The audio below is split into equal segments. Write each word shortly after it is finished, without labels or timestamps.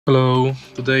Hello,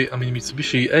 today I'm in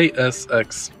Mitsubishi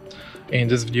ASX. In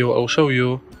this video I'll show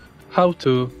you how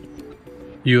to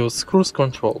use cruise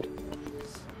control.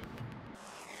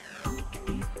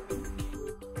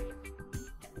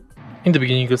 In the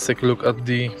beginning, let's take a look at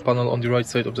the panel on the right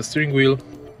side of the steering wheel.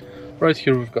 Right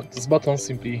here we've got this button,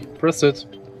 simply press it.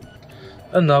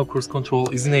 And now cruise control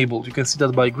is enabled. You can see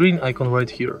that by green icon right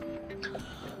here.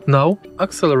 Now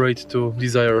accelerate to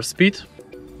desired speed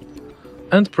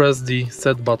and press the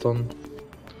set button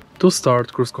to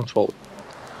start cruise control.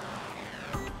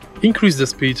 Increase the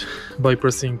speed by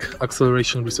pressing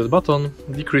acceleration reset button,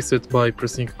 decrease it by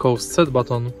pressing coast set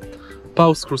button,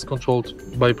 pause cruise control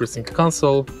by pressing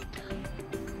cancel,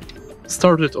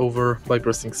 start it over by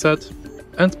pressing set,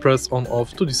 and press on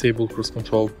off to disable cruise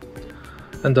control.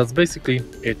 And that's basically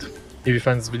it. If you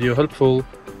find this video helpful,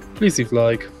 please leave a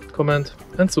like, comment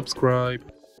and subscribe.